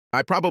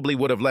I probably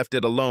would have left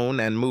it alone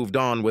and moved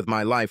on with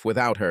my life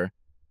without her,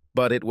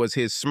 but it was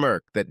his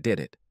smirk that did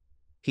it.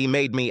 He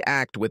made me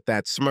act with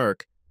that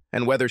smirk,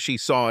 and whether she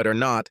saw it or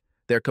not,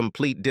 their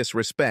complete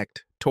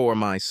disrespect tore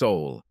my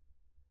soul.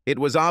 It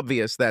was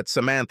obvious that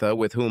Samantha,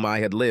 with whom I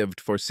had lived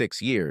for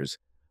 6 years,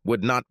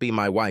 would not be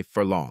my wife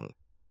for long.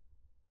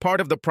 Part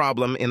of the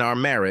problem in our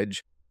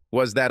marriage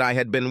was that I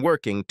had been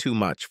working too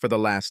much for the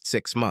last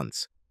 6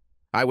 months.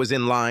 I was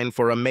in line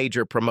for a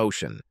major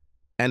promotion,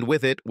 and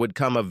with it would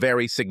come a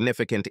very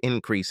significant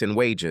increase in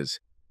wages.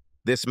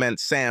 This meant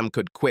Sam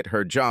could quit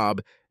her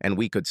job and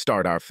we could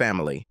start our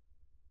family.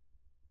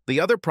 The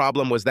other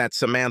problem was that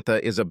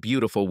Samantha is a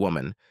beautiful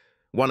woman,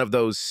 one of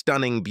those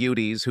stunning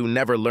beauties who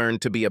never learn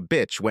to be a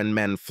bitch when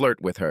men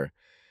flirt with her.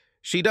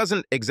 She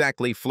doesn't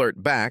exactly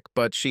flirt back,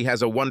 but she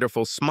has a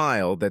wonderful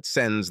smile that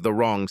sends the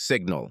wrong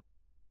signal.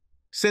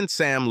 Since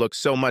Sam looks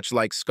so much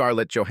like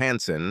Scarlett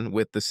Johansson,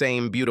 with the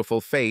same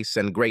beautiful face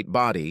and great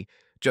body,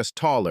 just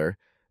taller,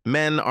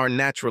 men are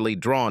naturally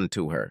drawn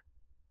to her.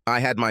 I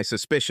had my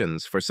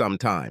suspicions for some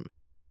time.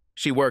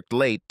 She worked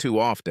late too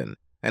often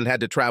and had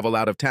to travel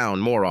out of town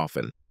more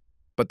often.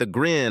 But the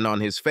grin on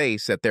his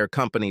face at their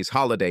company's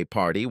holiday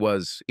party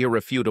was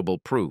irrefutable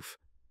proof.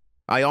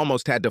 I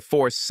almost had to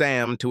force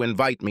Sam to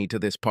invite me to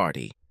this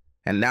party,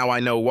 and now I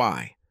know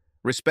why.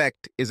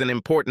 Respect is an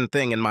important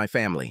thing in my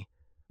family.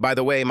 By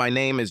the way, my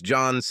name is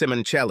John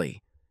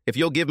Simoncelli. If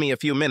you'll give me a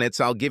few minutes,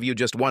 I'll give you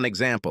just one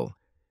example.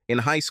 In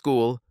high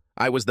school,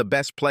 I was the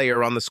best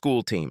player on the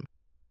school team.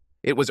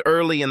 It was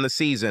early in the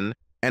season,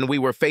 and we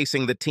were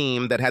facing the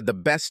team that had the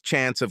best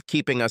chance of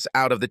keeping us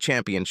out of the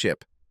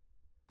championship.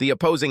 The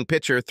opposing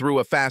pitcher threw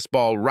a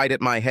fastball right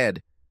at my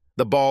head.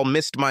 The ball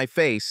missed my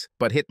face,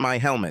 but hit my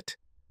helmet.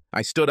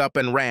 I stood up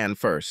and ran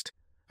first.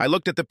 I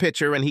looked at the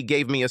pitcher and he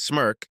gave me a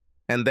smirk,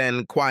 and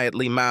then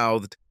quietly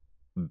mouthed,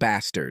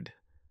 "Bastard."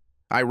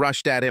 I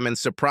rushed at him and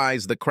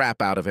surprised the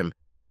crap out of him.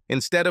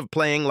 Instead of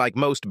playing like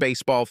most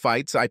baseball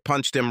fights, I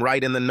punched him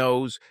right in the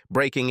nose,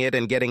 breaking it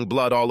and getting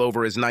blood all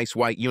over his nice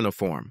white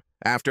uniform.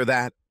 After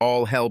that,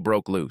 all hell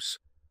broke loose.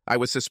 I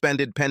was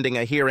suspended pending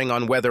a hearing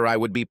on whether I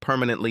would be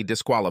permanently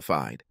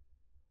disqualified.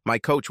 My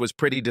coach was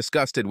pretty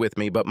disgusted with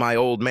me, but my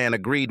old man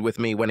agreed with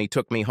me when he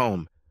took me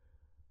home.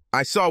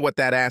 I saw what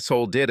that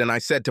asshole did and I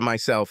said to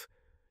myself,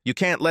 "You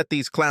can't let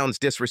these clowns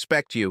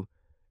disrespect you.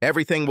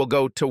 Everything will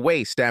go to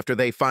waste after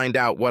they find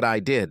out what I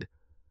did."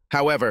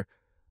 However,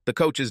 the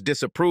coach's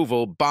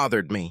disapproval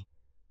bothered me.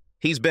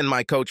 He's been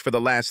my coach for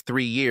the last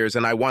 3 years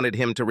and I wanted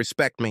him to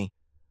respect me.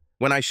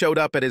 When I showed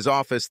up at his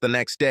office the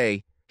next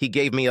day, he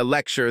gave me a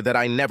lecture that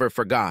I never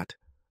forgot,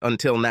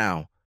 until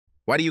now.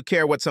 Why do you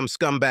care what some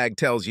scumbag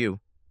tells you?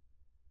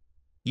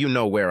 You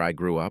know where I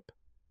grew up.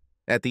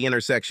 At the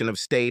intersection of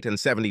State and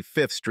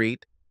 75th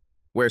Street,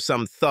 where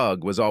some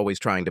thug was always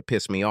trying to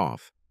piss me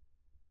off.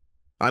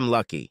 I'm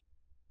lucky.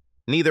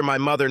 Neither my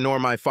mother nor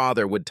my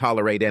father would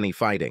tolerate any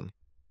fighting.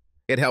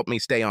 It helped me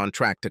stay on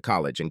track to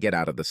college and get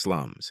out of the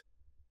slums.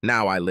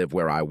 Now I live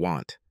where I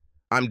want.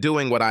 I'm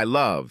doing what I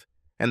love,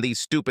 and these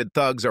stupid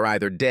thugs are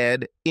either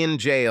dead, in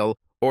jail,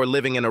 or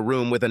living in a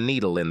room with a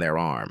needle in their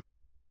arm.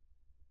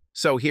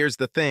 So here's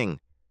the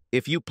thing.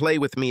 If you play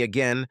with me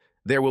again,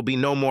 there will be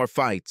no more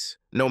fights,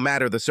 no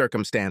matter the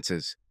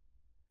circumstances.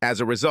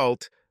 As a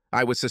result,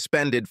 I was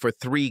suspended for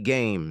 3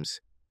 games.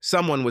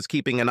 Someone was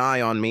keeping an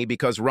eye on me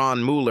because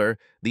Ron Mueller,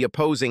 the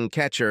opposing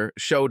catcher,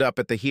 showed up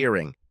at the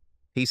hearing.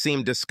 He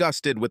seemed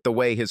disgusted with the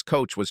way his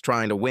coach was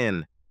trying to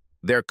win.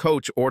 Their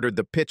coach ordered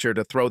the pitcher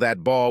to throw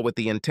that ball with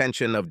the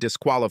intention of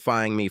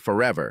disqualifying me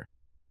forever.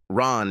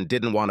 Ron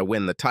didn't want to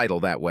win the title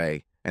that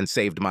way and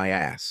saved my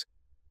ass.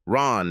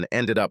 Ron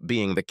ended up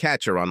being the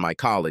catcher on my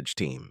college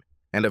team,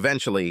 and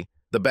eventually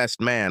the best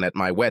man at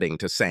my wedding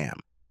to Sam.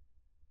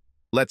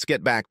 Let's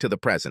get back to the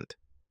present.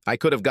 I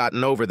could have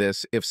gotten over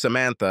this if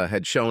Samantha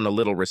had shown a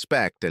little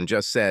respect and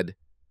just said,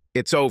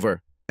 "It's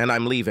over, and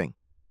I'm leaving."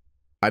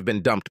 I've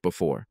been dumped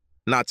before.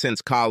 Not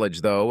since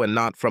college, though, and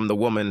not from the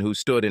woman who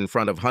stood in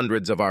front of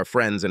hundreds of our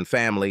friends and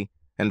family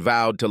and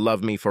vowed to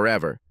love me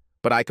forever,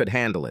 but I could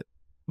handle it.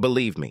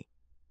 Believe me.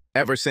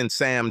 Ever since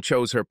Sam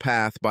chose her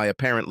path by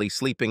apparently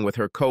sleeping with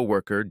her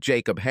coworker,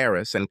 Jacob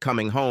Harris, and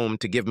coming home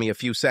to give me a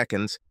few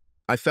seconds,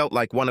 I felt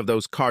like one of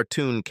those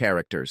cartoon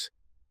characters.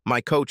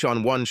 My coach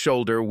on one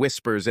shoulder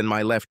whispers in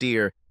my left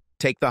ear,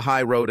 "Take the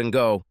high road and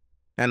go,"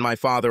 and my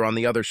father on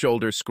the other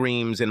shoulder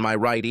screams in my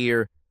right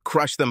ear,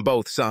 "Crush them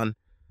both, son."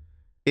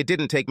 It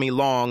didn't take me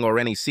long or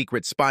any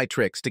secret spy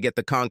tricks to get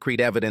the concrete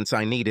evidence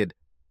I needed.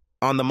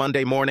 On the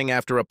Monday morning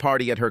after a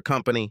party at her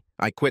company,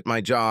 I quit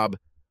my job,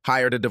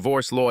 hired a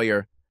divorce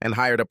lawyer, and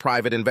hired a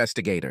private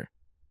investigator.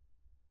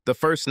 The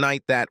first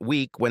night that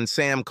week, when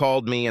Sam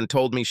called me and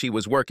told me she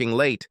was working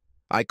late,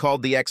 I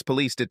called the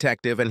ex-police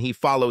detective and he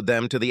followed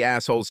them to the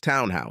asshole's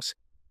townhouse.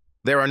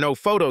 There are no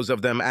photos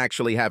of them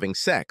actually having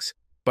sex,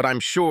 but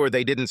I'm sure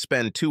they didn't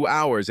spend 2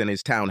 hours in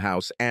his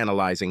townhouse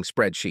analyzing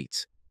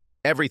spreadsheets.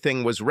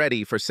 Everything was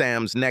ready for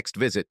Sam's next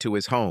visit to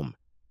his home.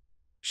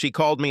 She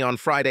called me on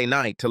Friday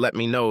night to let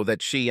me know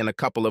that she and a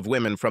couple of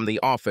women from the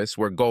office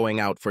were going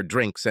out for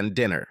drinks and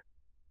dinner.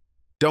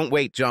 "Don't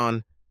wait,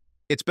 John.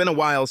 It's been a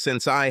while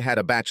since I had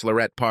a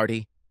bachelorette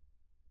party.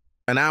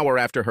 An hour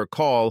after her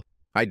call,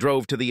 I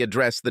drove to the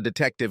address the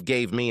detective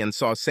gave me and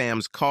saw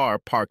Sam's car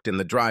parked in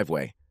the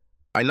driveway.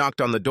 I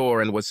knocked on the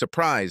door and was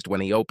surprised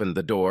when he opened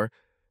the door,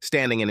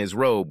 standing in his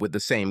robe with the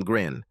same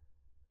grin.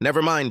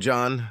 "Never mind,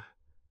 John.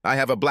 I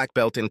have a black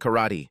belt in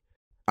karate.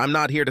 I'm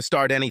not here to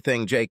start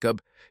anything,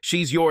 Jacob.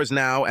 She's yours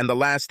now, and the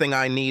last thing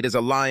I need is a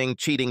lying,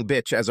 cheating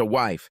bitch as a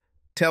wife.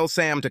 Tell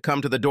Sam to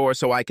come to the door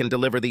so I can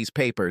deliver these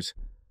papers."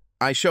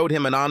 I showed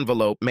him an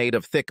envelope made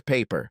of thick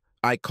paper.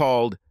 I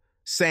called,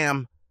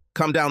 "Sam,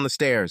 come down the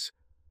stairs."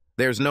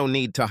 There's no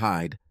need to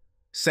hide.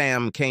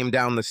 Sam came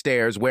down the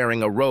stairs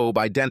wearing a robe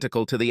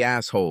identical to the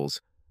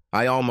asshole's.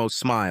 I almost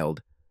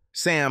smiled.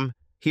 "Sam,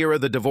 here are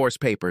the divorce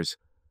papers.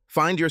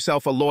 Find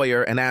yourself a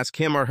lawyer and ask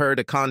him or her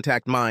to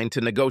contact mine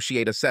to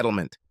negotiate a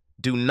settlement.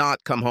 Do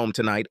not come home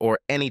tonight or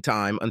any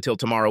time until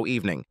tomorrow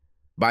evening.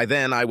 By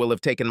then, I will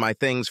have taken my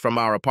things from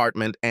our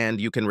apartment and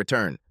you can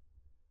return."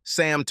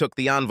 Sam took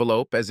the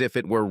envelope as if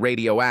it were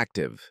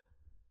radioactive.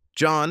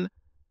 "John,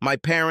 my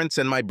parents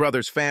and my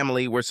brother's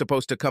family were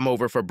supposed to come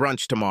over for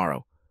brunch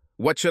tomorrow.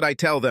 What should I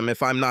tell them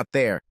if I'm not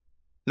there?"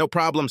 "No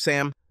problem,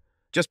 Sam.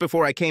 Just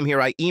before I came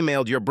here, I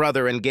emailed your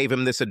brother and gave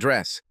him this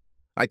address.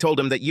 I told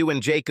him that you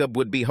and Jacob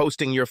would be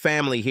hosting your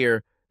family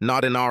here,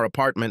 not in our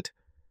apartment.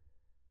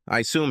 I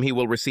assume he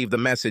will receive the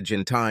message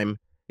in time.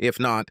 If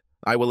not,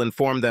 I will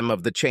inform them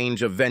of the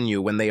change of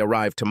venue when they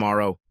arrive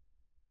tomorrow.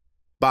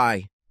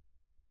 Bye."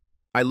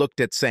 I looked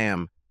at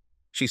Sam.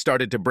 She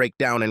started to break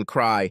down and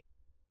cry,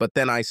 but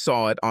then I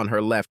saw it on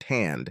her left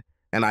hand,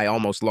 and I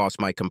almost lost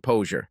my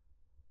composure.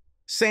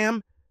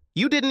 "Sam,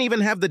 you didn't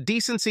even have the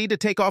decency to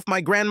take off my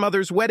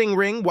grandmother's wedding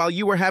ring while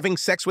you were having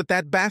sex with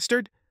that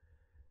bastard?"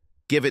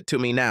 "Give it to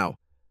me now.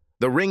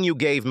 The ring you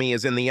gave me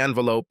is in the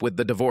envelope with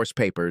the divorce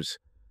papers."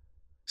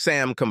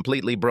 Sam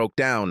completely broke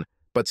down,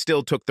 but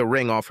still took the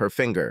ring off her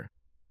finger.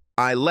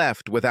 I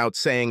left without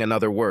saying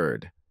another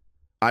word.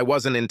 I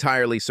wasn't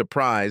entirely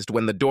surprised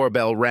when the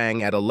doorbell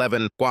rang at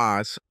 11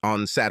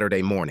 on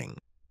Saturday morning.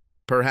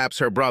 Perhaps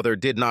her brother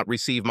did not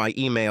receive my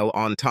email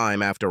on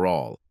time after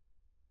all.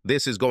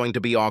 This is going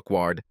to be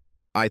awkward,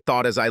 I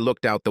thought as I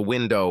looked out the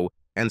window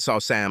and saw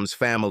Sam's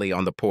family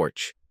on the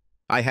porch.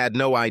 I had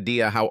no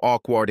idea how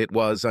awkward it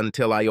was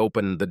until I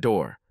opened the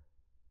door.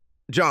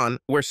 "John,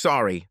 we're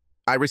sorry.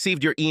 I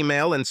received your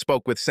email and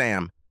spoke with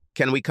Sam.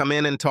 Can we come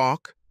in and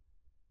talk?"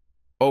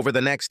 Over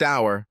the next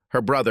hour,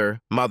 her brother,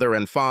 mother,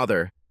 and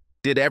father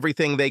did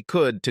everything they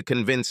could to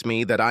convince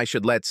me that I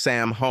should let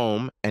Sam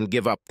home and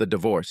give up the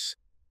divorce.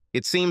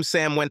 It seems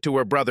Sam went to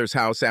her brother's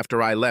house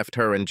after I left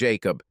her and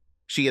Jacob.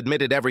 She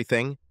admitted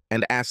everything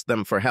and asked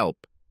them for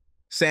help.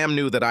 Sam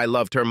knew that I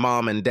loved her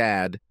mom and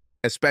dad,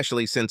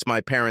 especially since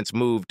my parents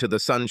moved to the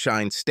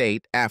Sunshine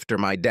State after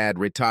my dad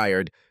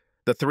retired.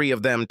 The three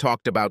of them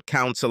talked about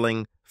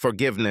counseling,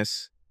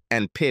 forgiveness,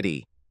 and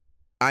pity.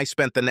 I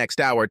spent the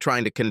next hour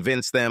trying to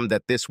convince them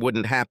that this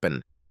wouldn't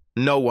happen.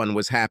 No one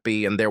was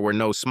happy and there were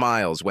no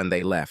smiles when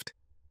they left.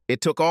 It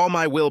took all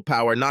my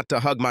willpower not to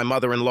hug my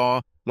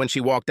mother-in-law when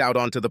she walked out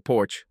onto the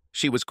porch.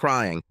 She was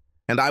crying,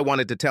 and I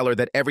wanted to tell her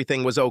that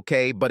everything was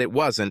okay, but it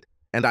wasn't,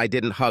 and I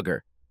didn't hug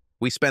her.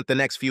 We spent the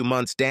next few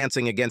months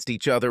dancing against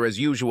each other as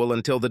usual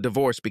until the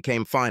divorce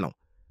became final.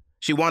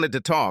 She wanted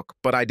to talk,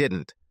 but I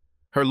didn't.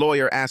 Her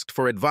lawyer asked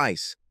for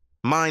advice.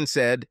 Mine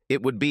said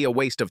it would be a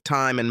waste of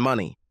time and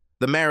money.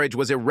 The marriage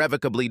was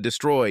irrevocably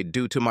destroyed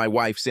due to my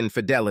wife's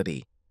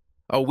infidelity.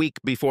 A week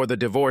before the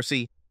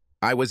divorcee,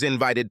 I was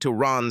invited to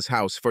Ron's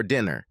house for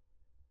dinner.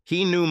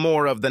 He knew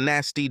more of the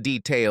nasty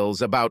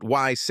details about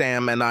why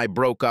Sam and I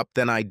broke up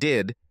than I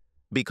did,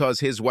 because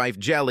his wife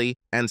Jelly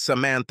and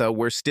Samantha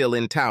were still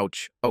in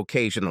touch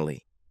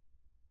occasionally.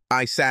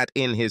 I sat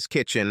in his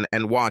kitchen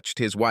and watched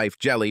his wife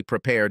Jelly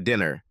prepare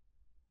dinner.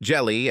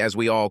 Jelly, as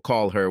we all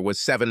call her, was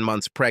 7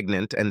 months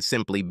pregnant and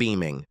simply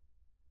beaming.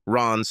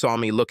 Ron saw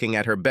me looking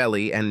at her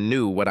belly and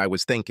knew what I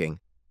was thinking.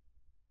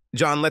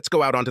 "John, let's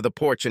go out onto the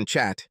porch and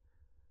chat.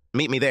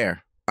 Meet me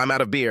there. I'm out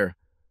of beer."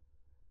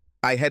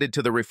 I headed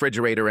to the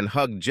refrigerator and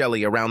hugged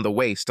Jelly around the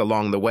waist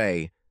along the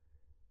way.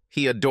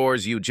 "He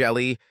adores you,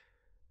 Jelly.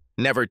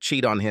 Never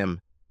cheat on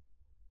him."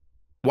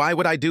 "Why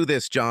would I do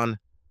this, John?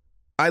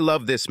 I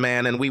love this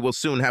man and we will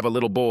soon have a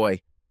little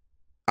boy.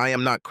 I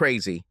am not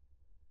crazy."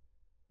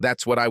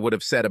 That's what I would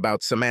have said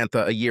about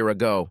Samantha a year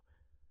ago.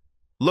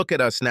 Look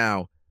at us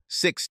now,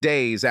 6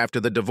 days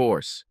after the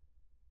divorce.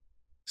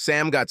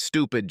 Sam got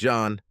stupid,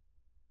 John.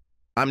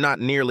 I'm not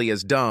nearly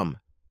as dumb.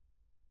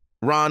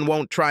 Ron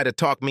won't try to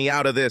talk me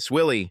out of this,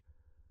 will he?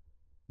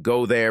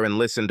 Go there and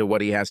listen to what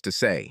he has to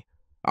say.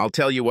 I'll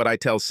tell you what I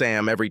tell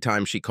Sam every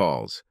time she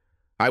calls.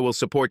 I will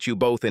support you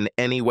both in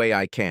any way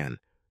I can,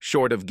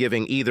 short of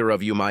giving either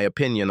of you my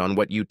opinion on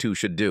what you two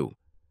should do.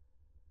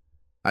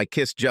 I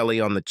kissed Jelly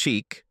on the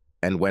cheek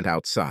and went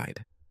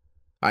outside.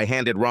 I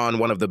handed Ron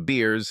one of the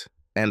beers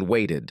and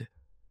waited.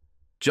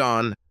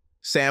 "John,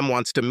 Sam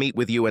wants to meet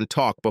with you and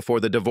talk before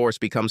the divorce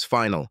becomes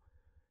final.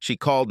 She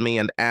called me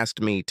and asked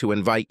me to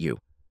invite you."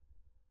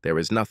 There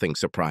is nothing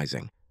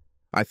surprising.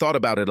 I thought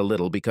about it a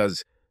little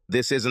because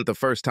this isn't the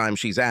first time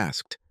she's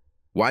asked.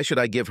 Why should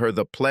I give her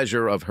the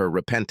pleasure of her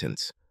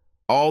repentance?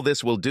 All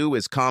this will do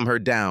is calm her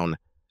down,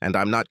 and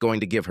I'm not going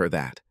to give her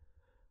that.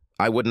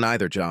 I wouldn't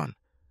either, John.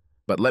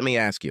 But let me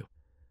ask you,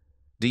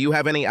 do you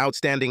have any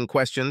outstanding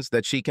questions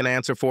that she can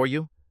answer for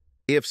you?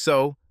 If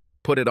so,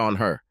 put it on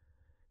her.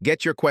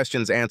 Get your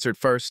questions answered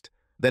first,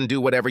 then do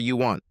whatever you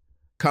want.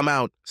 Come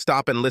out,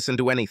 stop and listen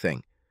to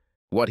anything.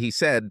 What he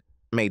said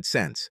made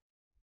sense.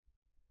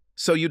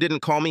 So you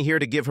didn't call me here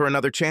to give her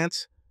another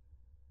chance?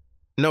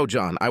 No,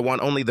 John, I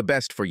want only the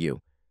best for you.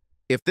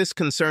 If this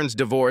concerns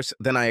divorce,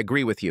 then I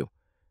agree with you.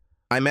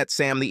 I met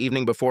Sam the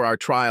evening before our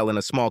trial in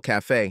a small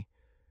cafe.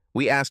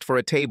 We asked for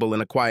a table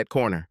in a quiet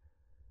corner.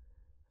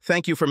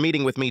 Thank you for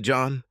meeting with me,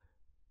 John.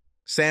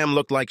 Sam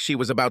looked like she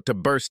was about to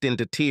burst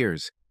into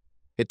tears.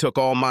 It took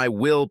all my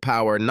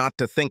willpower not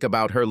to think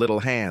about her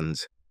little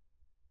hands.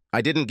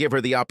 I didn't give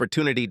her the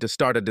opportunity to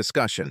start a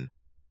discussion.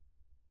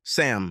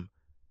 Sam,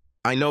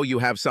 I know you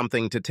have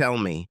something to tell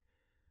me,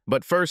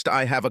 but first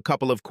I have a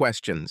couple of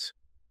questions.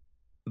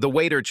 The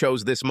waiter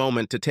chose this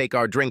moment to take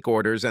our drink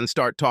orders and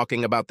start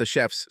talking about the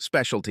chef's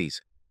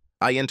specialties.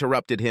 I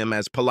interrupted him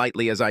as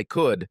politely as I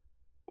could,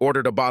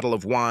 ordered a bottle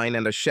of wine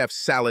and a chef's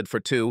salad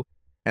for two,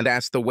 and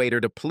asked the waiter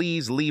to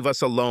please leave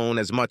us alone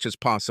as much as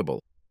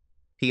possible.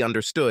 He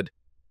understood.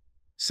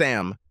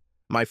 Sam,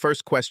 my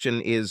first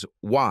question is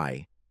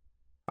why?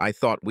 I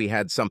thought we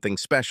had something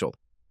special.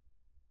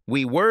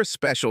 We were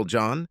special,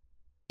 John,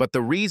 but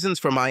the reasons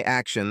for my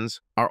actions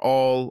are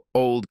all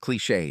old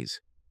cliches.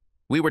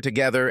 We were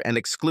together and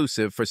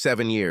exclusive for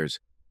 7 years.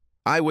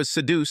 I was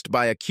seduced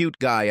by a cute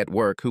guy at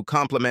work who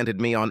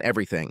complimented me on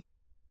everything.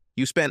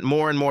 You spent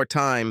more and more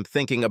time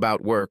thinking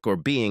about work or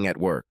being at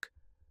work.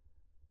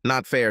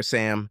 Not fair,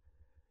 Sam.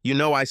 You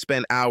know I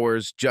spent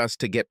hours just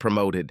to get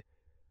promoted.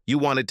 You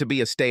wanted to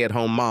be a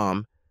stay-at-home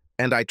mom,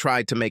 and I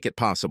tried to make it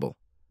possible.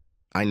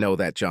 I know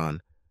that, John.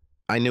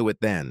 I knew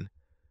it then.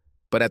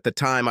 But at the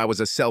time, I was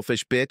a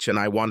selfish bitch and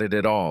I wanted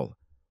it all.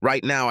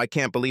 Right now, I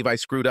can't believe I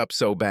screwed up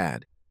so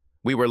bad.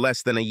 We were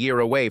less than a year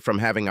away from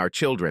having our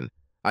children.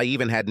 I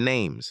even had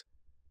names.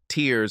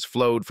 Tears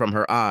flowed from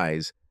her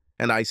eyes,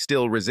 and I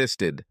still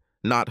resisted,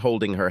 not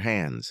holding her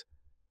hands.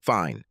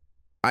 Fine.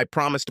 I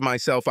promised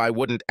myself I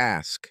wouldn't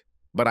ask,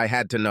 but I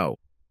had to know.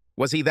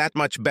 Was he that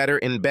much better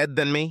in bed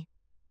than me?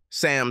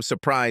 Sam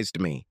surprised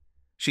me.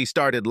 She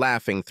started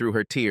laughing through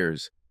her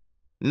tears.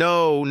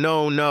 No,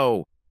 no,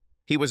 no.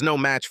 He was no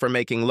match for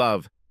making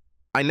love.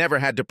 I never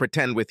had to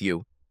pretend with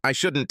you. I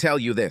shouldn't tell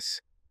you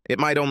this. It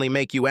might only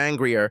make you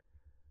angrier,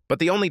 but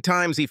the only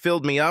times he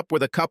filled me up were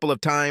the couple of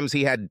times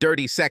he had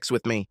dirty sex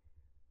with me.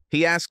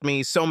 He asked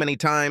me so many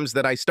times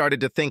that I started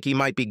to think he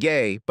might be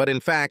gay, but in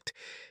fact,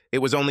 it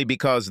was only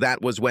because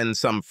that was when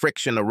some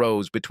friction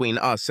arose between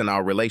us and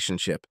our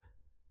relationship.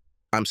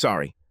 I'm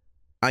sorry.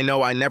 I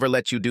know I never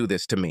let you do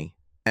this to me,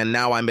 and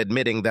now I'm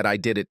admitting that I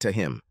did it to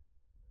him.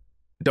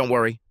 Don't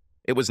worry,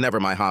 it was never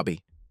my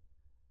hobby.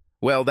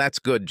 Well, that's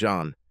good,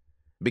 John,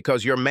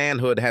 because your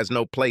manhood has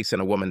no place in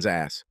a woman's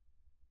ass.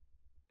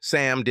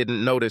 Sam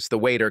didn't notice the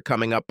waiter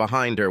coming up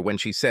behind her when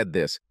she said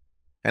this,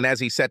 and as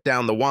he set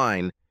down the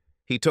wine,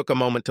 he took a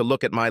moment to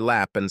look at my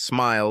lap and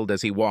smiled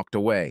as he walked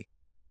away.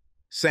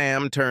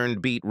 Sam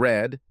turned beet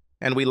red,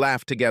 and we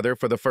laughed together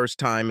for the first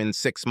time in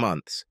 6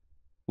 months.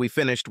 We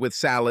finished with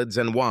salads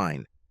and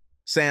wine.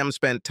 Sam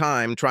spent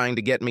time trying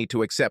to get me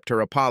to accept her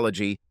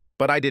apology,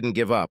 but I didn't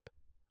give up.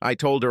 I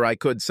told her I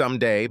could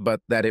someday, but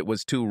that it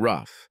was too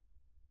rough.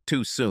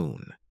 Too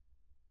soon.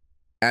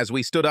 As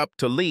we stood up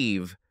to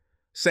leave,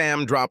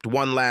 Sam dropped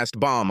one last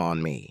bomb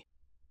on me.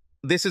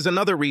 This is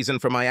another reason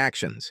for my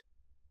actions.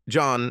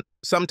 John,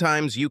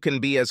 sometimes you can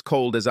be as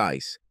cold as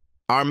ice.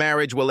 Our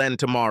marriage will end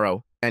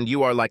tomorrow, and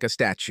you are like a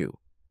statue.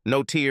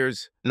 No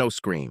tears, no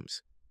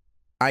screams.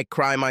 I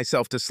cry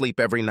myself to sleep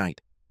every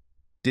night.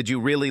 Did you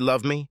really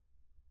love me?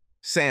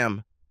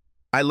 Sam,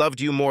 I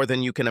loved you more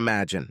than you can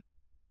imagine.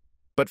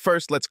 But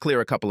first, let's clear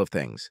a couple of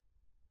things.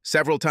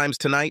 Several times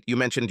tonight, you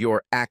mentioned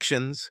your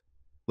actions.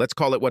 Let's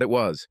call it what it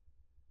was.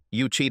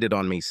 You cheated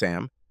on me,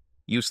 Sam.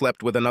 You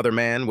slept with another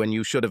man when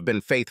you should have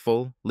been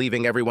faithful,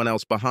 leaving everyone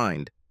else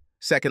behind.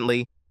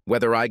 Secondly,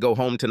 whether I go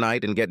home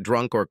tonight and get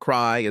drunk or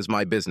cry is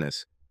my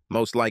business.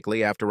 Most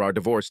likely, after our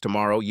divorce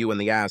tomorrow, you and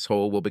the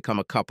asshole will become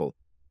a couple.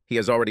 He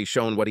has already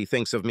shown what he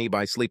thinks of me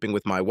by sleeping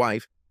with my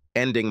wife,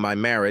 ending my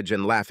marriage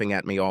and laughing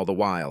at me all the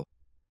while.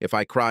 If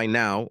I cry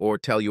now or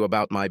tell you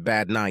about my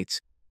bad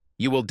nights,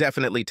 you will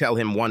definitely tell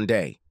him one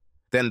day.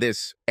 Then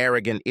this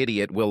arrogant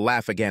idiot will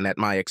laugh again at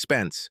my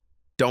expense.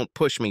 Don't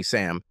push me,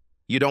 Sam.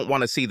 You don't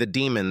want to see the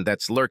demon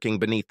that's lurking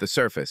beneath the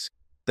surface.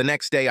 The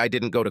next day, I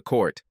didn't go to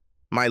court.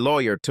 My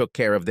lawyer took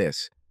care of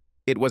this.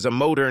 It was a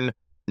modern,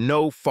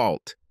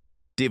 no-fault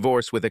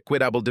divorce with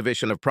equitable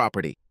division of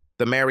property.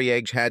 The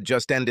marriage had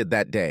just ended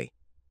that day.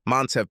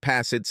 Months have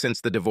passed since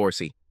the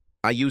divorcee.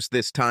 I used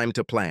this time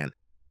to plan.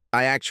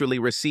 I actually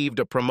received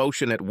a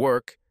promotion at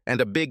work and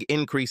a big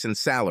increase in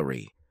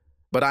salary.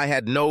 But I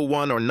had no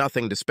one or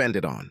nothing to spend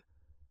it on.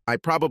 I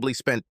probably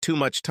spent too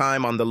much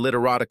time on the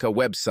Literotica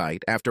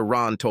website after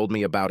Ron told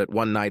me about it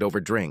one night over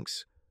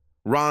drinks.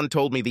 Ron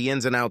told me the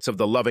ins and outs of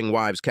the loving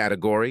wives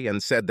category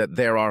and said that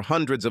there are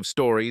hundreds of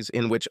stories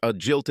in which a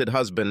jilted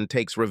husband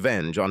takes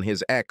revenge on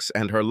his ex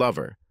and her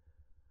lover.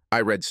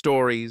 I read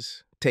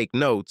stories, take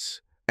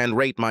notes, and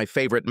rate my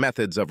favorite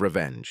methods of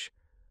revenge.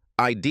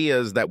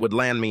 Ideas that would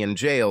land me in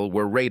jail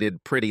were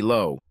rated pretty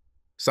low.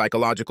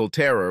 Psychological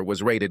terror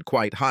was rated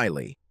quite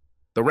highly.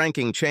 The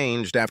ranking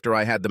changed after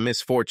I had the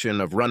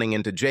misfortune of running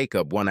into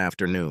Jacob one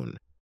afternoon.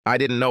 I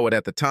didn't know it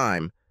at the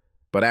time,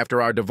 but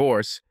after our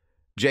divorce,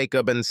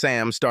 Jacob and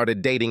Sam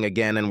started dating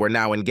again and were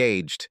now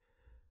engaged.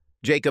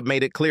 Jacob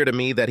made it clear to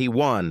me that he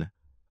won.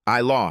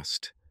 I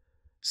lost.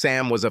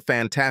 Sam was a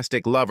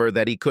fantastic lover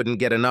that he couldn't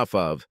get enough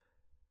of.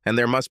 And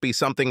there must be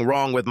something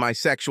wrong with my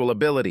sexual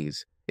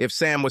abilities, if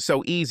Sam was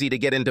so easy to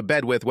get into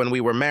bed with when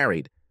we were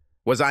married.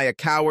 Was I a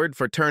coward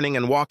for turning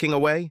and walking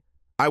away?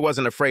 I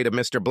wasn't afraid of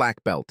Mr.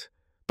 Black Belt,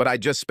 but I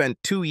just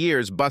spent 2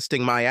 years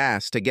busting my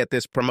ass to get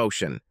this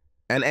promotion,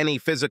 and any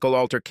physical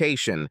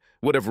altercation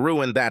would have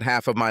ruined that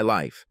half of my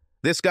life.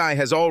 This guy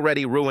has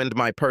already ruined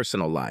my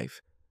personal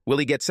life. Will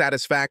he get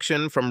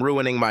satisfaction from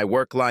ruining my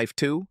work life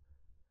too?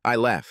 I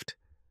left.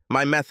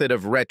 My method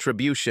of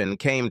retribution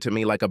came to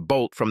me like a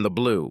bolt from the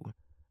blue.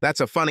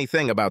 That's a funny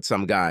thing about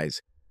some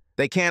guys.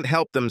 They can't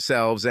help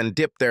themselves and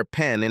dip their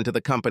pen into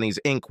the company's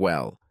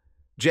inkwell.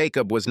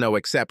 Jacob was no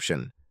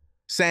exception.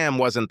 Sam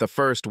wasn't the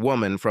first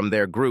woman from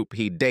their group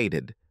he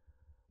dated.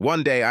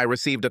 One day I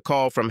received a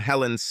call from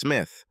Helen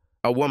Smith,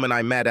 a woman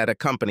I met at a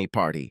company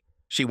party.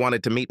 She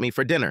wanted to meet me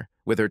for dinner,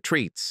 with her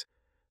treats.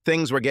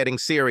 Things were getting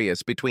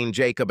serious between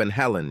Jacob and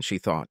Helen, she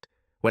thought,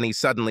 when he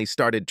suddenly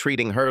started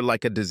treating her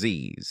like a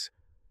disease.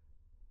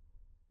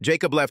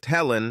 Jacob left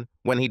Helen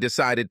when he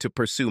decided to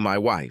pursue my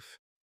wife.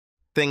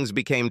 Things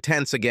became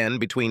tense again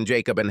between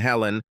Jacob and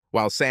Helen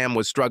while Sam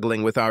was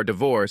struggling with our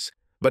divorce,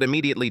 but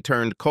immediately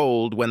turned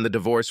cold when the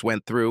divorce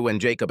went through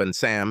and Jacob and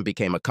Sam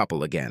became a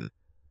couple again.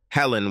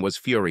 Helen was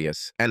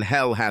furious, and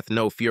hell hath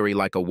no fury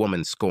like a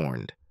woman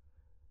scorned.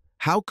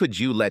 How could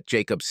you let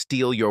Jacob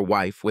steal your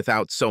wife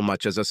without so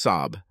much as a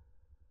sob?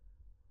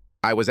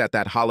 I was at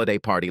that holiday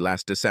party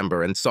last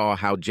December and saw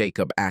how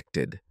Jacob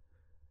acted.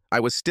 I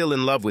was still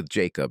in love with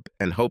Jacob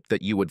and hoped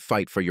that you would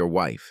fight for your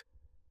wife.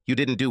 You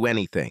didn't do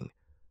anything.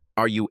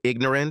 Are you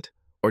ignorant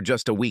or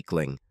just a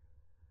weakling?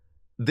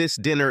 This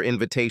dinner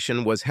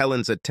invitation was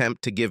Helen's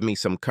attempt to give me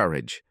some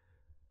courage.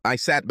 I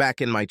sat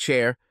back in my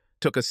chair,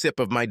 took a sip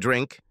of my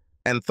drink,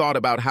 and thought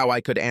about how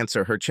I could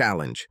answer her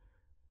challenge.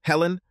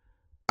 Helen,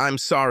 I'm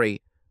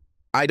sorry.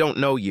 I don't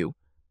know you.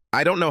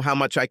 I don't know how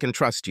much I can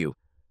trust you.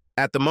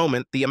 At the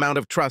moment, the amount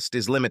of trust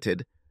is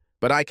limited,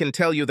 but I can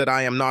tell you that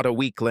I am not a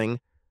weakling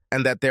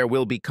and that there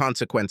will be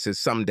consequences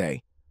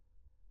someday.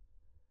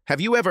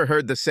 Have you ever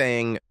heard the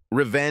saying,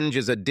 revenge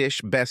is a dish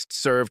best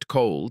served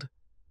cold?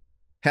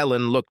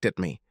 Helen looked at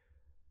me.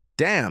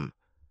 Damn,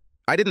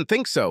 I didn't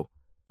think so.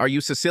 Are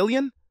you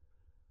Sicilian?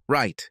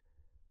 Right.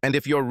 And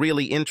if you're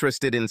really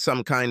interested in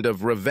some kind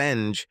of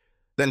revenge,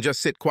 then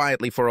just sit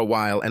quietly for a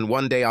while and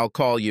one day I'll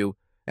call you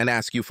and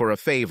ask you for a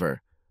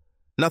favor.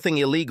 Nothing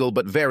illegal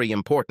but very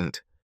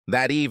important.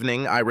 That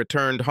evening I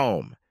returned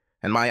home,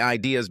 and my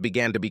ideas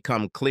began to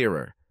become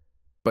clearer.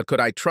 But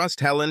could I trust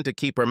Helen to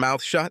keep her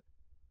mouth shut?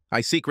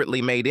 I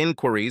secretly made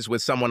inquiries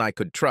with someone I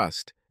could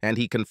trust, and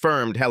he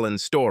confirmed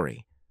Helen's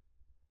story.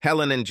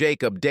 Helen and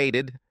Jacob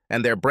dated,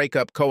 and their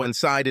breakup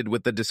coincided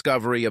with the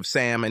discovery of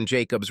Sam and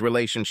Jacob's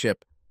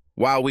relationship.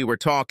 While we were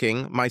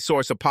talking, my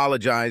source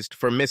apologized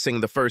for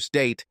missing the first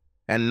date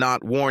and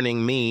not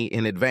warning me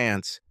in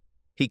advance.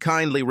 He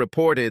kindly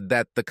reported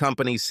that the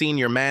company's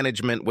senior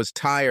management was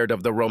tired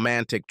of the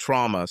romantic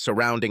trauma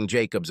surrounding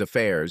Jacob's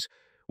affairs,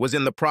 was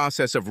in the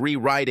process of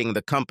rewriting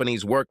the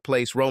company's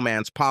workplace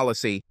romance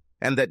policy,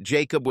 and that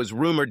Jacob was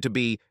rumored to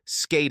be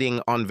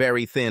skating on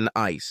very thin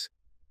ice.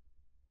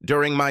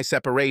 During my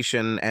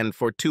separation and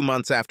for 2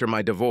 months after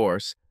my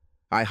divorce,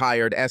 I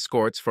hired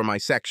escorts for my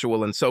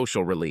sexual and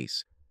social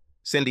release.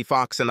 Cindy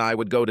Fox and I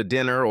would go to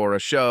dinner or a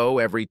show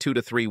every 2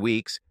 to 3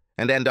 weeks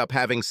and end up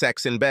having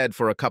sex in bed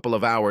for a couple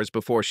of hours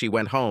before she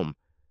went home.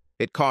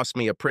 It cost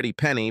me a pretty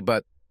penny,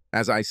 but,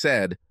 as I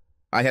said,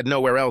 I had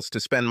nowhere else to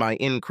spend my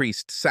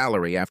increased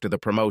salary after the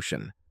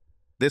promotion.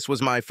 This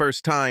was my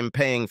first time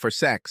paying for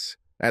sex,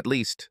 at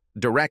least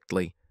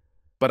directly,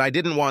 but I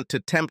didn't want to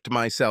tempt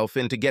myself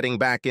into getting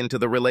back into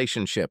the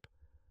relationship,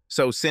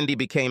 so Cindy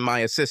became my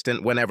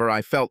assistant whenever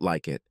I felt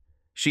like it.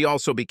 She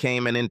also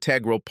became an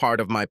integral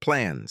part of my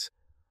plans.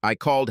 I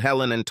called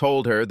Helen and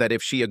told her that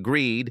if she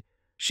agreed,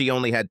 she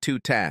only had 2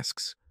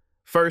 tasks.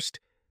 First,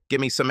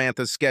 give me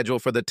Samantha's schedule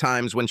for the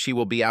times when she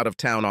will be out of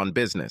town on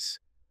business.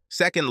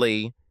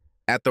 Secondly,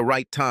 at the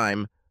right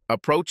time,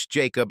 approach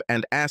Jacob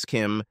and ask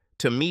him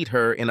to meet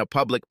her in a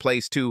public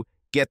place to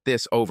get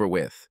this over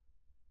with.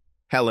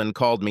 Helen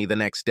called me the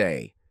next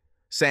day.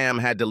 Sam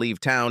had to leave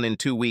town in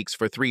 2 weeks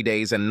for 3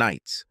 days and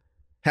nights.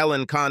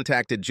 Helen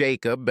contacted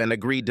Jacob and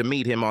agreed to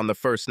meet him on the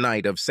first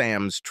night of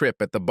Sam's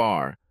trip at the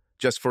bar,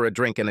 just for a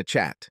drink and a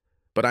chat.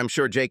 But I'm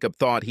sure Jacob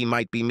thought he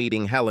might be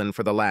meeting Helen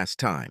for the last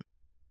time.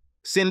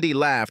 Cindy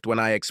laughed when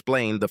I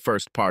explained the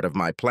first part of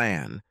my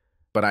plan.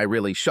 but I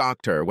really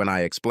shocked her when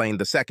I explained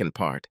the second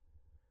part.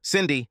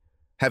 Cindy,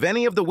 have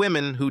any of the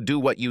women who do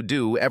what you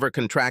do ever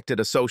contracted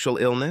a social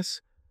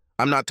illness?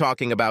 I'm not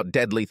talking about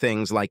deadly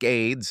things like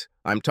AIDS.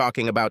 I'm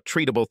talking about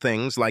treatable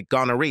things like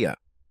gonorrhea.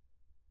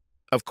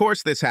 Of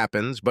course this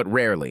happens, but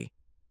rarely.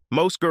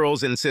 Most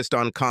girls insist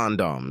on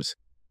condoms.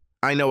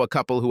 I know a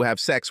couple who have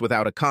sex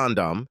without a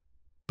condom,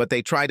 but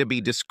they try to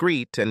be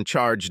discreet and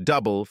charge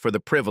double for the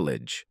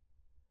privilege.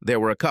 There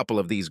were a couple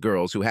of these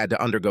girls who had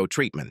to undergo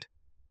treatment.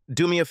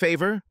 Do me a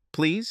favor,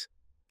 please?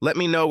 Let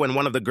me know when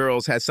one of the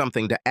girls has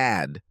something to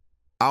add.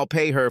 I'll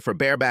pay her for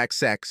bareback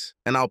sex,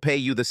 and I'll pay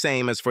you the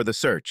same as for the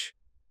search.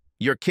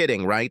 You're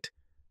kidding, right?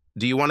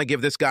 Do you want to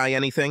give this guy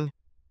anything?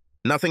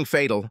 Nothing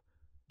fatal,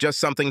 just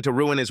something to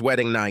ruin his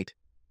wedding night.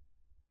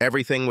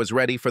 Everything was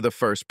ready for the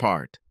first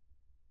part.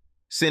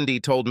 Cindy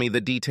told me the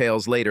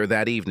details later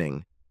that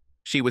evening.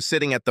 She was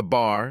sitting at the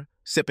bar,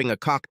 sipping a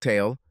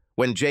cocktail,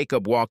 when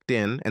Jacob walked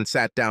in and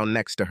sat down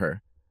next to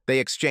her. They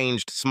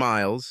exchanged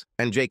smiles,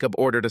 and Jacob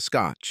ordered a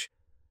scotch.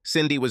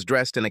 Cindy was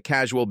dressed in a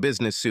casual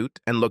business suit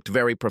and looked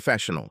very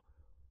professional.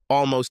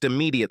 Almost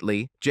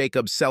immediately,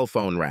 Jacob's cell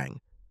phone rang.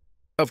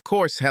 Of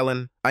course,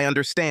 Helen, I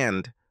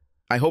understand.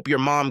 I hope your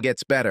mom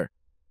gets better.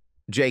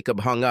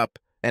 Jacob hung up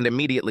and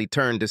immediately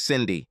turned to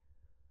Cindy.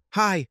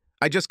 Hi,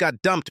 I just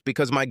got dumped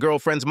because my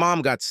girlfriend's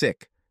mom got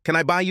sick. Can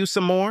I buy you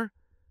some more?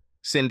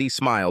 Cindy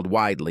smiled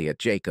widely at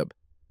Jacob.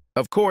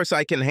 Of course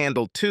I can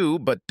handle 2,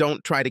 but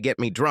don't try to get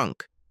me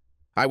drunk.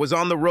 I was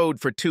on the road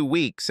for 2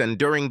 weeks, and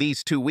during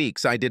these 2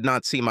 weeks I did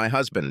not see my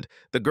husband.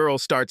 The girl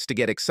starts to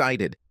get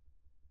excited.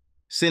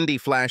 Cindy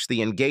flashed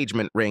the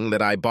engagement ring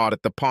that I bought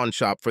at the pawn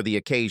shop for the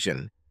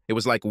occasion. It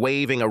was like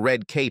waving a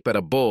red cape at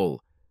a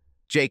bull.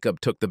 Jacob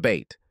took the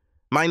bait.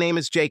 My name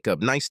is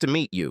Jacob. Nice to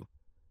meet you.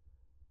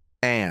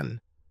 Anne.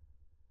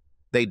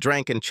 They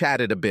drank and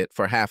chatted a bit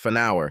for half an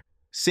hour.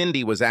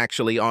 Cindy was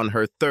actually on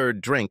her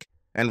 3rd drink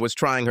and was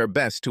trying her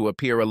best to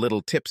appear a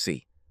little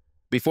tipsy.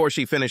 Before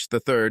she finished the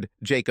 3rd,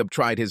 Jacob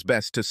tried his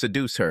best to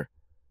seduce her.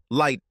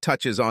 Light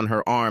touches on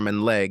her arm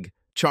and leg,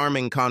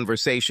 charming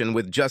conversation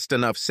with just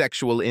enough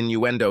sexual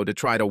innuendo to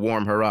try to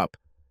warm her up.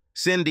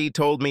 Cindy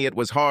told me it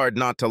was hard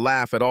not to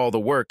laugh at all the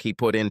work he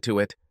put into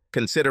it,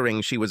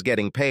 considering she was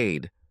getting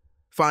paid.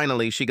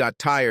 Finally, she got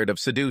tired of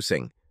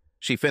seducing.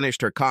 She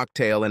finished her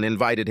cocktail and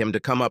invited him to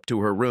come up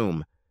to her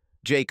room.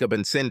 Jacob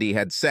and Cindy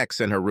had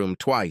sex in her room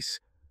twice.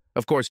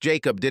 Of course,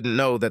 Jacob didn't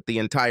know that the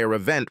entire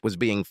event was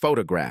being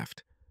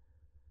photographed.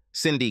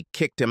 Cindy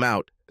kicked him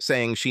out,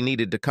 saying she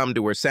needed to come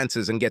to her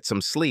senses and get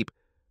some sleep,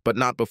 but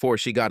not before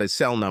she got his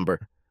cell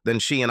number. Then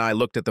she and I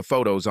looked at the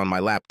photos on my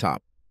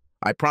laptop.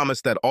 I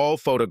promised that all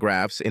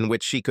photographs in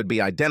which she could be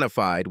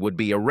identified would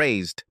be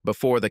erased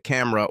before the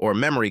camera or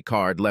memory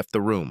card left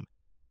the room.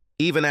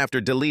 Even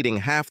after deleting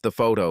half the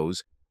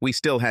photos, we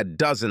still had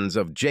dozens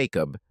of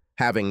Jacob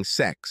having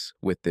sex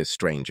with this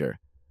stranger.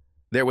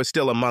 There was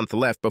still a month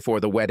left before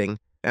the wedding,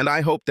 and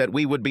I hoped that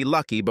we would be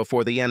lucky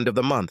before the end of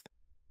the month.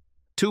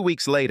 2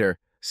 weeks later,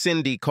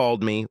 Cindy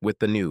called me with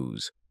the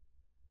news.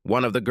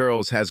 One of the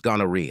girls has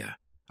gonorrhea.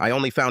 I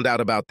only found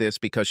out about this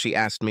because she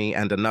asked me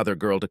and another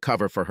girl to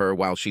cover for her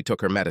while she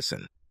took her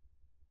medicine.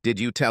 Did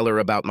you tell her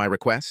about my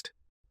request?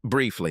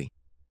 Briefly.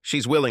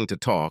 She's willing to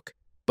talk,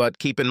 but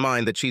keep in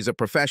mind that she's a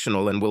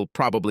professional and will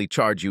probably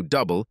charge you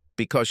double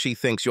because she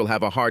thinks you'll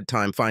have a hard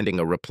time finding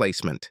a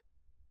replacement.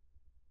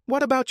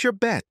 What about your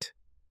bet?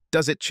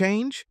 Does it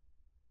change?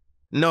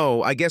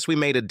 No, I guess we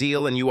made a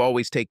deal and you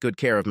always take good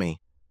care of me.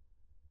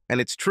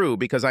 And it's true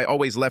because I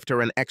always left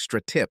her an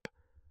extra tip.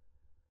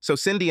 So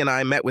Cindy and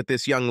I met with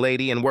this young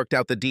lady and worked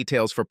out the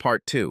details for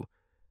part 2.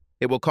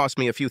 It will cost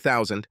me a few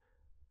thousand,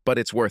 but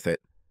it's worth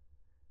it.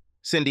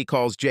 Cindy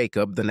calls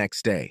Jacob the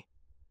next day.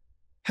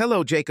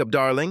 Hello, Jacob,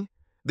 darling.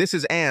 This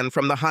is Anne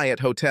from the Hyatt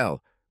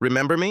Hotel.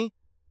 Remember me?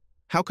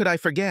 How could I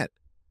forget?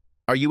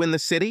 Are you in the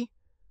city?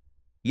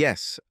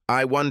 Yes,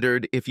 I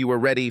wondered if you were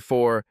ready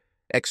for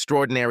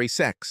extraordinary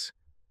sex.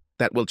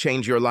 That will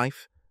change your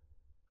life?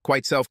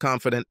 Quite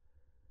self-confident.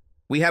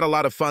 We had a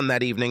lot of fun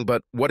that evening,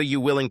 but what are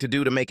you willing to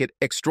do to make it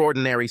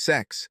extraordinary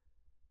sex?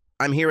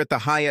 I'm here at the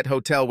Hyatt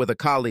Hotel with a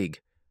colleague.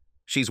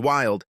 She's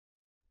wild,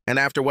 and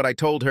after what I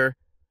told her,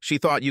 she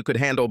thought you could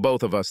handle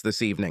both of us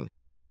this evening.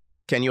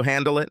 Can you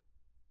handle it?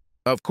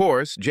 Of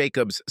course,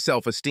 Jacob's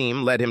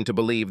self-esteem led him to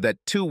believe that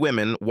 2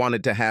 women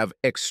wanted to have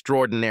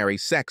extraordinary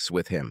sex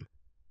with him.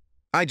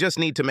 I just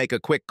need to make a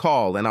quick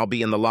call and I'll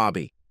be in the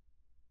lobby.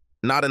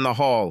 Not in the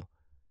hall.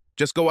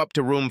 Just go up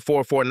to room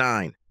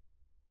 449.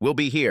 We'll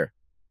be here.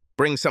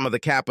 Bring some of the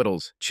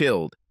capitals,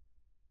 chilled.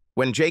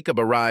 When Jacob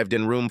arrived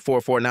in room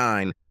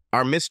 449,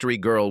 our mystery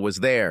girl was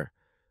there,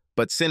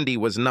 but Cindy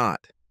was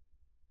not.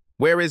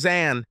 Where is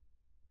Anne?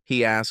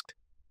 He asked.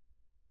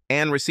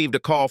 Anne received a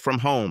call from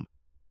home.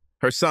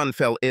 Her son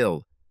fell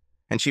ill,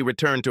 and she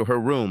returned to her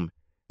room,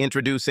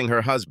 introducing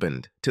her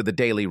husband to the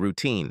daily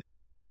routine.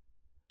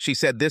 She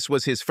said this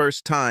was his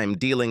first time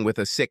dealing with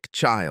a sick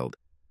child.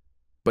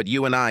 But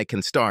you and I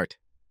can start.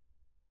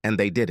 And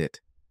they did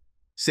it.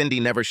 Cindy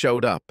never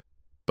showed up,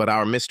 but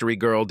our mystery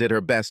girl did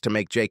her best to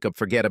make Jacob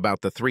forget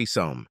about the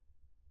threesome.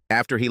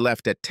 After he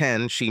left at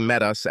 10, she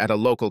met us at a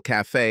local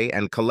cafe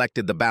and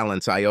collected the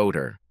balance I owed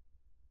her.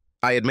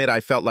 I admit I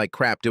felt like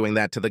crap doing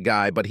that to the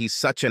guy, but he's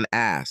such an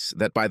ass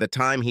that by the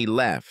time he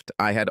left,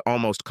 I had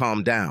almost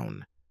calmed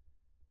down.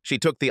 She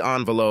took the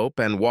envelope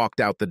and walked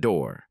out the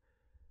door.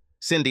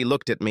 Cindy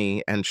looked at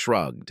me and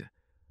shrugged.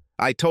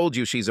 I told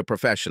you she's a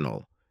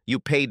professional. You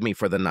paid me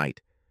for the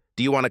night.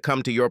 Do you want to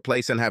come to your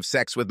place and have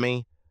sex with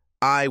me?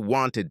 I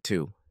wanted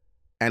to,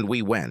 and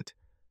we went.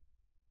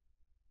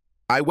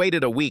 I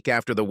waited a week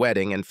after the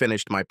wedding and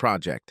finished my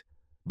project.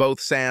 Both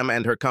Sam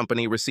and her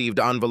company received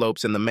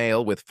envelopes in the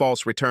mail with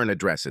false return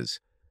addresses.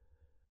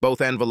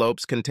 Both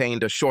envelopes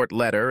contained a short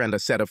letter and a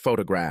set of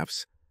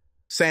photographs.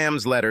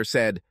 Sam's letter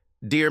said,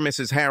 "Dear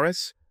Mrs.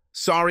 Harris,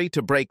 sorry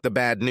to break the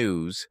bad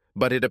news,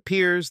 but it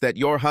appears that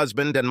your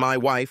husband and my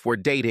wife were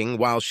dating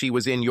while she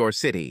was in your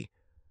city.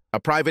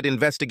 A private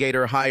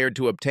investigator hired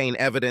to obtain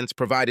evidence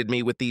provided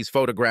me with these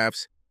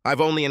photographs. I've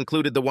only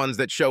included the ones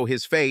that show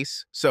his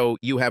face, so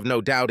you have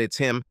no doubt it's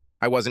him.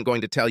 I wasn't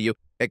going to tell you,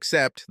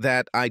 except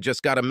that I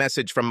just got a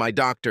message from my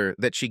doctor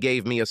that she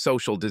gave me a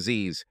social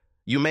disease.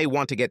 You may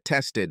want to get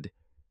tested.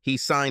 He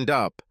signed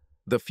up,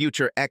 the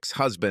future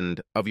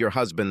ex-husband of your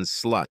husband's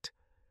slut."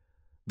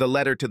 The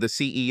letter to the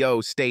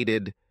CEO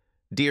stated,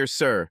 "Dear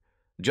sir,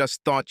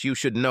 just thought you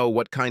should know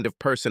what kind of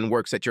person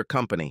works at your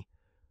company.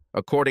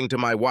 According to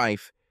my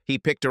wife, he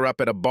picked her up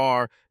at a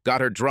bar,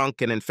 got her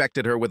drunk, and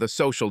infected her with a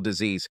social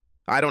disease.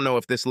 I don't know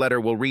if this letter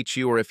will reach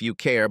you or if you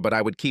care, but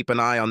I would keep an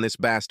eye on this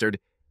bastard.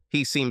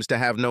 He seems to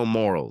have no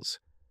morals."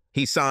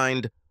 He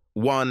signed,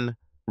 "One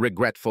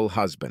regretful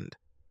husband."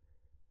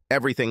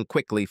 Everything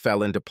quickly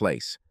fell into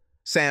place.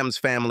 Sam's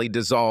family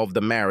dissolved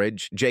the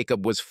marriage,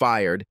 Jacob was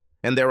fired,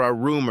 and there are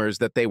rumors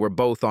that they were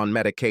both on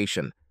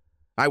medication.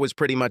 I was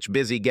pretty much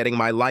busy getting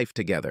my life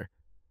together.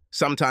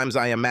 Sometimes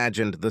I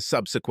imagined the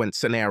subsequent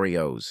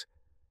scenarios.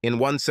 In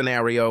one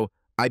scenario,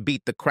 I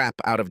beat the crap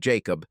out of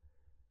Jacob.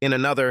 In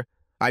another,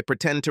 I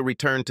pretend to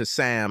return to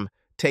Sam,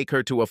 take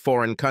her to a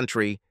foreign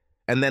country,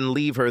 and then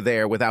leave her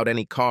there without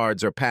any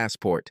cards or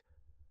passport.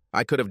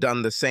 I could have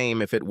done the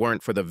same if it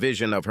weren't for the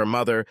vision of her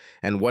mother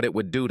and what it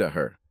would do to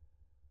her.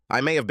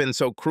 I may have been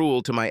so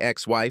cruel to my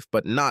ex-wife,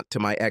 but not to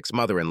my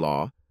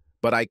ex-mother-in-law.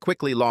 But I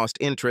quickly lost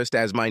interest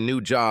as my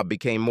new job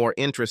became more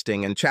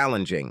interesting and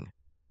challenging.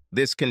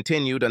 This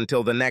continued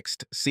until the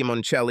next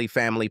Simoncelli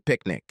family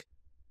picnic.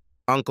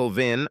 Uncle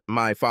Vin,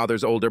 my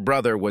father's older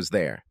brother, was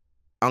there.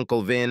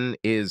 Uncle Vin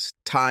is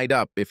tied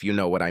up, if you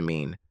know what I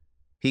mean.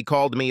 He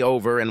called me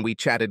over and we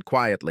chatted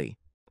quietly.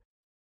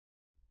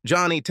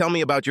 "Johnny, tell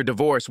me about your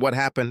divorce. What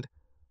happened?"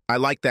 "I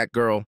like that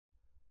girl."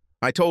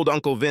 I told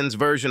Uncle Vin's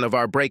version of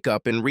our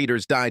breakup in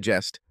Reader's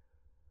Digest.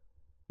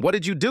 "What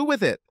did you do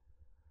with it?"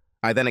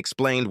 I then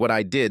explained what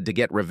I did to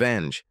get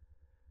revenge.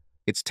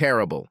 "It's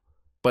terrible,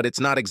 but it's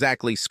not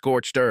exactly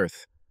scorched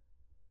earth."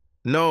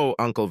 "No,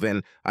 Uncle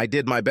Vin, I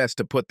did my best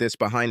to put this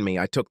behind me.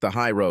 I took the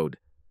high road."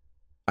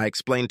 I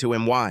explained to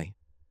him why.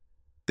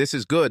 "This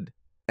is good,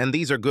 and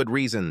these are good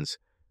reasons.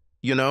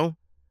 You know,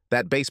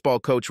 that baseball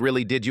coach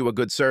really did you a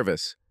good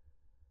service."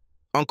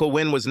 Uncle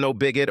Win was no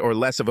bigot or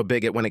less of a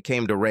bigot when it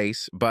came to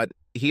race, but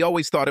he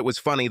always thought it was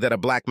funny that a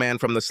black man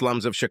from the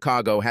slums of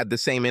Chicago had the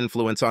same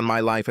influence on my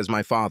life as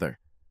my father.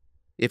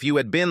 If you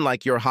had been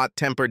like your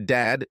hot-tempered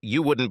dad,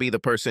 you wouldn't be the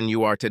person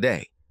you are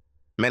today.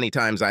 Many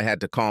times I had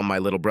to calm my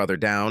little brother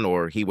down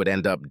or he would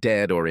end up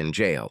dead or in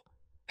jail.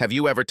 Have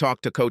you ever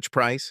talked to Coach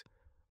Price?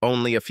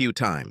 Only a few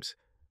times,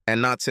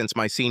 and not since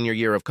my senior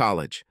year of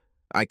college.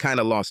 I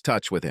kinda lost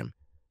touch with him.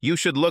 You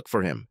should look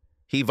for him.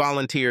 He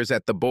volunteers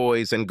at the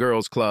Boys and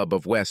Girls Club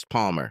of West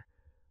Palmer.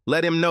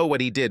 Let him know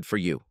what he did for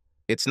you.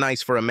 It's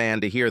nice for a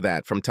man to hear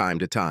that from time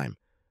to time.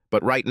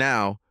 But right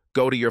now,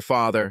 go to your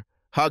father,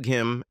 hug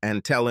him,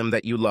 and tell him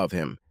that you love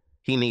him.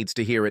 He needs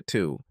to hear it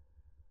too.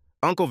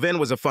 Uncle Vin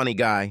was a funny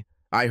guy.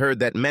 I heard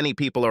that many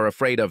people are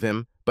afraid of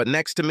him, but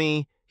next to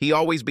me, he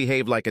always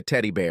behaved like a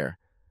teddy bear.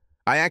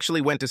 I actually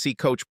went to see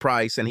Coach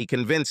Price, and he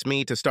convinced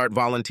me to start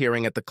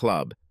volunteering at the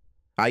club.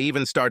 I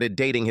even started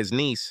dating his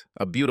niece,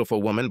 a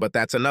beautiful woman, but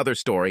that's another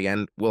story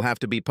and will have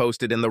to be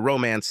posted in the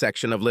romance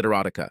section of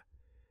Literotica.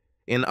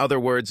 In other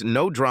words,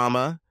 no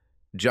drama,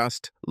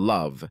 just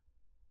love.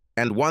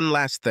 And one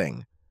last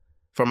thing.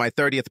 For my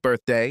 30th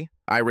birthday,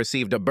 I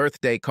received a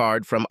birthday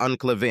card from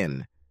Uncle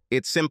Vin.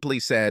 It simply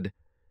said,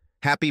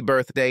 "Happy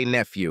birthday,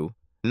 nephew.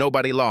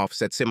 Nobody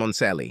laughs at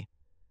Simoncelli."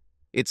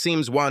 It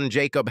seems one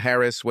Jacob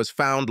Harris was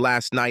found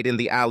last night in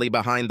the alley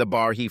behind the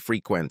bar he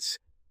frequents.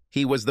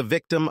 He was the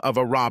victim of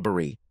a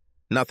robbery.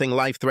 Nothing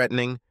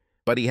life-threatening,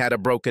 but he had a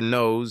broken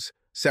nose,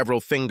 several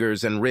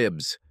fingers and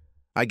ribs.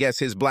 I guess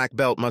his black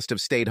belt must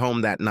have stayed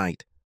home that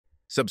night.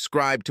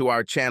 Subscribe to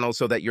our channel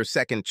so that your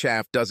second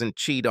chaff doesn't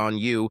cheat on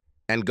you,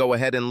 and go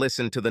ahead and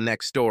listen to the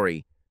next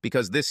story,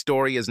 because this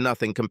story is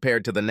nothing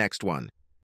compared to the next one.